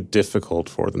extremely difficult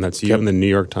for them." That's you in the New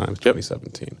York Times,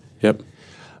 2017. Yep.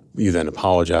 You then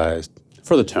apologized.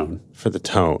 For the tone.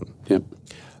 Yep.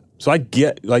 So I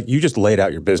get, you just laid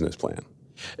out your business plan.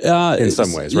 In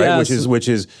some ways, right? Yeah, which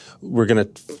is we're going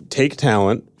to take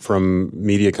talent from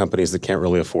media companies that can't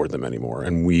really afford them anymore,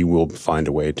 and we will find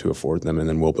a way to afford them, and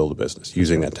then we'll build a business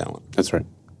using that talent. That's right.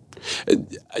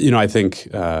 I think,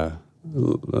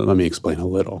 let me explain a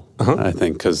little. I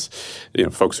think because,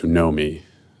 folks who know me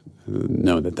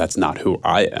know that that's not who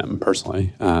I am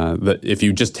personally. That if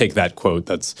you just take that quote,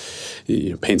 that's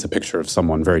paints a picture of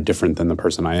someone very different than the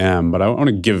person I am. But I want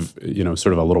to give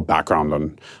sort of a little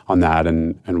background on that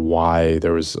and why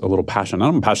there was a little passion.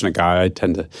 I'm a passionate guy. I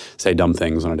tend to say dumb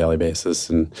things on a daily basis,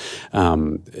 and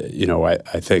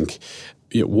I think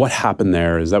what happened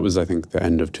there is that was, I think, the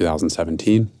end of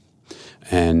 2017.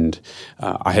 And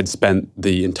I had spent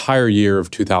the entire year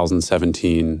of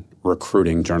 2017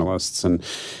 recruiting journalists. And,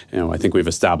 I think we've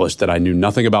established that I knew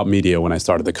nothing about media when I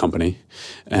started the company.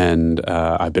 And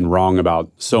I've been wrong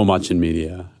about so much in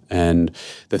media. And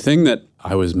the thing that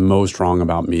I was most wrong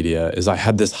about media is I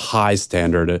had this high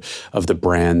standard of the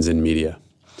brands in media.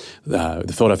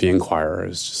 The Philadelphia Inquirer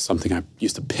is just something I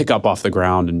used to pick up off the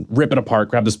ground and rip it apart,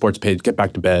 grab the sports page, get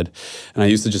back to bed. And I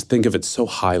used to just think of it so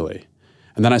highly.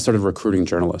 And then I started recruiting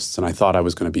journalists, and I thought I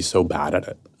was going to be so bad at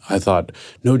it. I thought,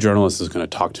 no journalist is going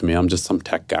to talk to me. I'm just some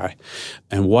tech guy.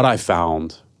 And what I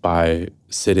found by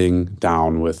sitting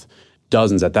down with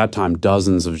dozens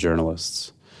of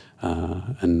journalists,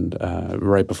 and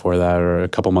right before that, or a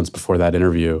couple months before that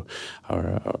interview, or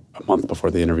a month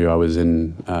before the interview, I was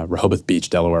in Rehoboth Beach,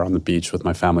 Delaware, on the beach with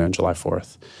my family on July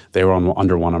 4th. They were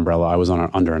under one umbrella. I was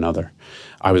under another.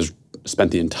 I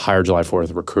spent the entire July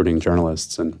 4th recruiting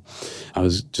journalists, and I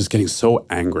was just getting so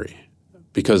angry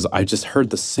because I just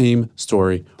heard the same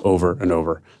story over and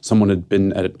over. Someone had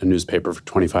been at a newspaper for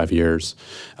 25 years.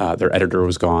 Their editor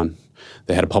was gone.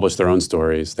 They had to publish their own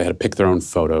stories. They had to pick their own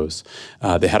photos.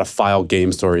 They had to file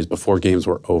game stories before games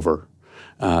were over.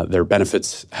 Their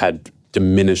benefits had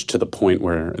diminished to the point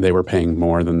where they were paying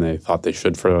more than they thought they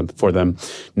should for them.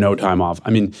 No time off. I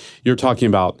mean, you're talking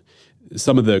about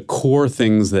some of the core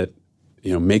things that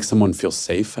make someone feel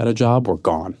safe at a job were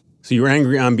gone. So you were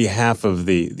angry on behalf of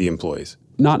the employees?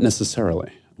 Not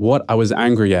necessarily. What I was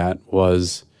angry at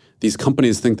was these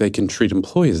companies think they can treat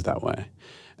employees that way.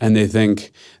 And they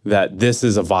think that this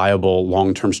is a viable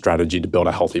long-term strategy to build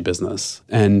a healthy business.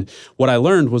 And what I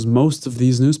learned was most of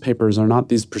these newspapers are not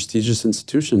these prestigious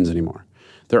institutions anymore.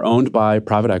 They're owned by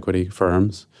private equity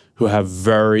firms who have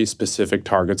very specific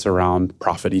targets around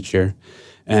profit each year.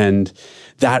 And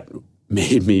that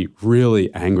made me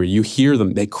really angry. You hear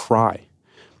them, they cry.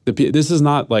 This is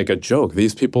not like a joke.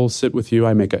 These people sit with you.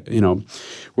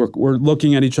 We're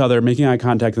looking at each other, making eye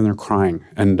contact, and they're crying.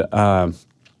 And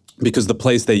because the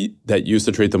place that used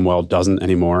to treat them well doesn't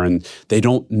anymore, and they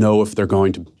don't know if they're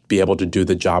going to be able to do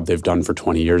the job they've done for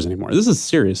 20 years anymore. This is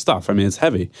serious stuff. I mean, it's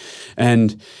heavy.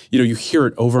 And, you hear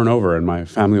it over and over. And my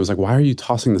family was like, why are you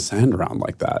tossing the sand around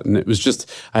like that? And it was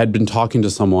just, I had been talking to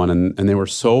someone and they were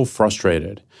so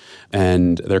frustrated.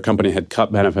 And their company had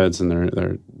cut benefits and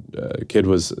their kid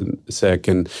was sick.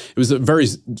 And it was a very,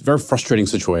 very frustrating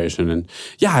situation. And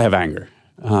yeah, I have anger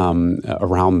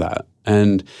around that.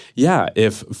 And yeah,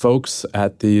 if folks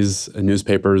at these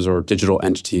newspapers or digital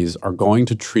entities are going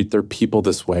to treat their people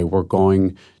this way, we're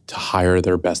going to hire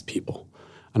their best people.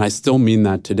 And I still mean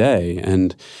that today.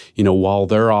 And, while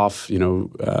they're off,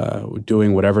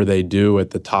 doing whatever they do at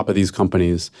the top of these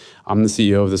companies, I'm the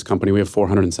CEO of this company. We have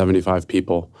 475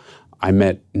 people. I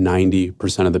met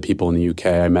 90% of the people in the UK.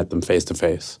 I met them face to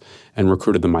face and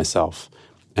recruited them myself.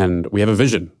 And we have a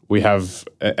vision. We have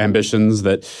ambitions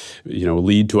that,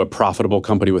 lead to a profitable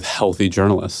company with healthy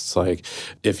journalists. Like,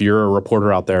 if you're a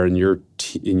reporter out there and your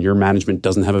management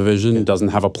doesn't have a vision, doesn't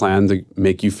have a plan to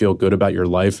make you feel good about your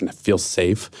life and feel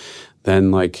safe,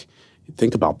 then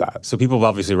think about that. So people have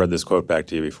obviously read this quote back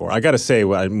to you before. I got to say,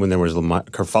 when there was a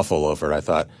kerfuffle over it, I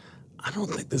thought, I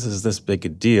don't think this is this big a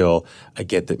deal. I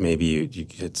get that maybe you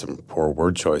get some poor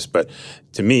word choice, but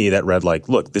to me that read like,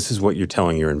 look, this is what you're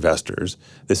telling your investors.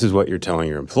 This is what you're telling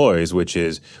your employees, which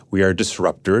is we are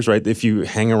disruptors, right? If you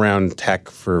hang around tech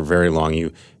for very long,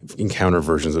 you encounter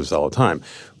versions of this all the time.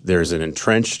 There's an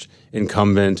entrenched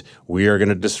incumbent. We are going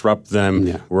to disrupt them.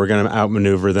 Yeah. We're going to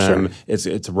outmaneuver them.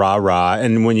 Sure. It's rah-rah.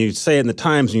 And when you say it in the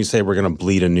Times and you say we're going to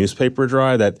bleed a newspaper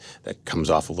dry, that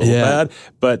comes off a little bad.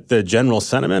 But the general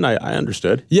sentiment, I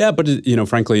understood. Yeah, but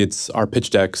frankly, our pitch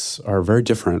decks are very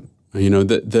different.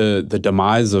 The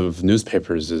demise of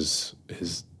newspapers is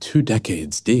 2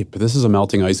 decades deep. This is a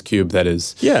melting ice cube that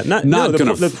is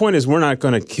the point is we're not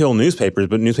going to kill newspapers,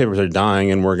 but newspapers are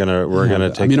dying, and we're going to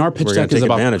take. I mean, our pitch deck is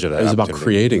advantage of that. Is about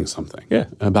creating something. Yeah,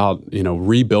 about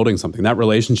rebuilding something. That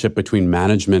relationship between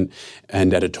management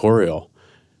and editorial.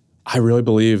 I really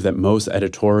believe that most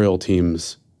editorial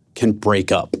teams can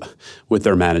break up with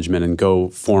their management and go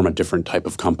form a different type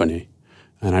of company.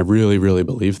 And I really, really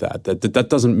believe that. That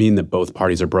doesn't mean that both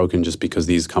parties are broken just because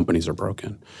these companies are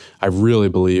broken. I really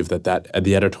believe that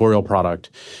the editorial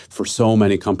product for so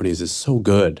many companies is so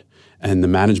good, and the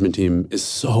management team is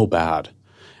so bad,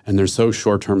 and they're so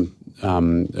short-term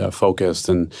focused,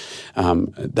 and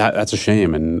that's a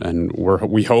shame. And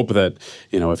we hope that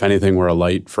if anything, we're a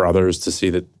light for others to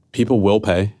see that people will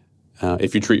pay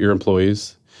if you treat your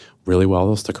employees really well.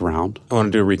 They'll stick around. I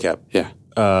want to do a recap. Yeah.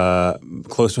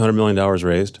 Close to $100 million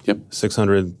raised. Yep.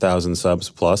 600,000 subs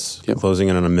plus. Yep. Closing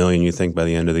in on 1 million, you think, by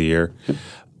the end of the year. Yep.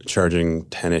 Charging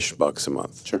 $10-ish a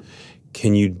month. Sure.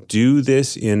 Can you do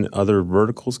this in other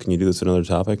verticals? Can you do this in another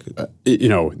topic?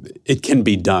 It can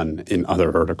be done in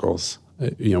other verticals.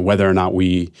 Whether or not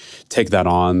we take that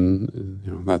on,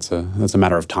 that's a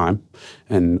matter of time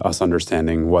and us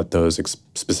understanding what those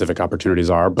specific opportunities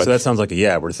are. But so that sounds like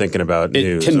we're thinking about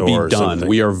news. It can be or done. Something.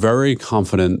 We are very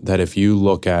confident that if you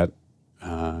look at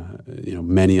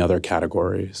many other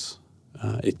categories,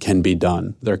 it can be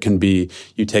done. There can be,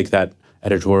 you take that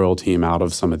editorial team out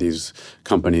of some of these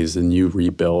companies and you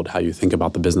rebuild how you think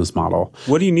about the business model.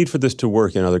 What do you need for this to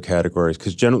work in other categories?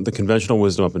 Because the conventional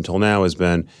wisdom up until now has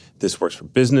been this works for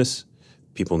business.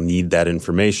 People need that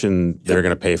information. They're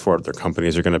going to pay for it. Their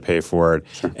companies are going to pay for it.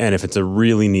 Sure. And if it's a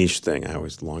really niche thing, I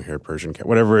always long-haired Persian cat,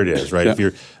 whatever it is, right? If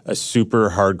you're a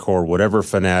super hardcore whatever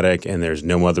fanatic and there's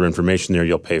no other information there,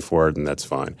 you'll pay for it, and that's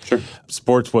fine. Sure.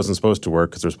 Sports wasn't supposed to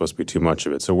work because there's supposed to be too much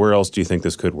of it. So where else do you think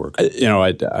this could work?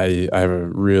 I have a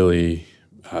really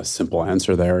simple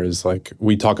answer there is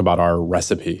we talk about our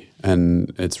recipe,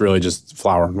 and it's really just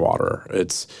flour and water.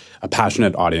 It's a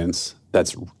passionate audience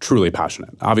that's truly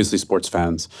passionate. Obviously, sports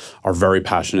fans are very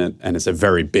passionate, and it's a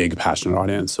very big, passionate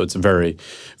audience. So it's a very,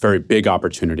 very big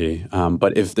opportunity.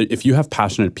 But if you have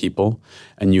passionate people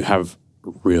and you have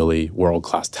really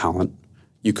world-class talent,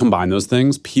 you combine those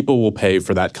things, people will pay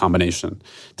for that combination.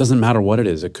 It doesn't matter what it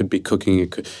is. It could be cooking. It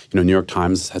could, New York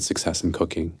Times had success in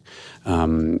cooking.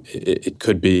 It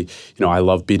could be, I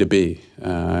love B2B.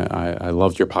 I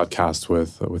loved your podcast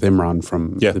with Imran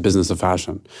from The Business of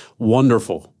Fashion.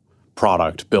 Wonderful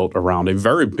product built around a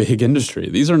very big industry.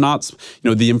 These are not,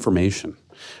 the information,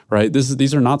 right?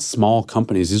 These are not small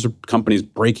companies. These are companies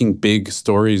breaking big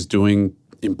stories, doing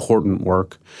important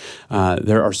work.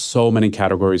 There are so many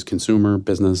categories, consumer,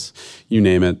 business, you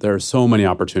name it. There are so many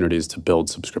opportunities to build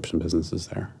subscription businesses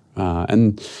there.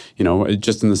 And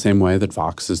just in the same way that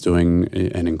Vox is doing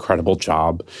an incredible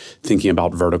job thinking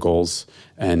about verticals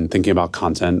and thinking about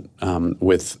content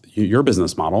with your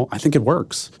business model, I think it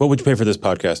works. What would you pay for this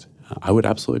podcast? I would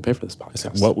absolutely pay for this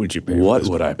podcast. What would you pay? What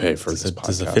would I pay for this podcast?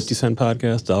 Is it a 50-cent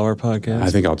podcast, $1 podcast?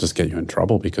 I think I'll just get you in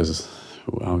trouble because...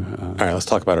 all right, let's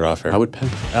talk about it off air. I would pay.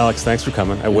 Alex, thanks for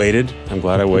coming. I waited. I'm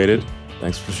glad I waited.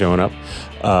 Thanks for showing up.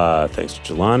 Thanks to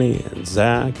Jelani and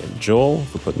Zach and Joel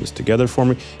for putting this together for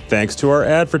me. Thanks to our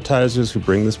advertisers who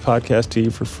bring this podcast to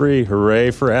you for free.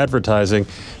 Hooray for advertising.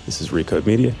 This is Recode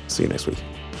Media. See you next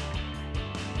week.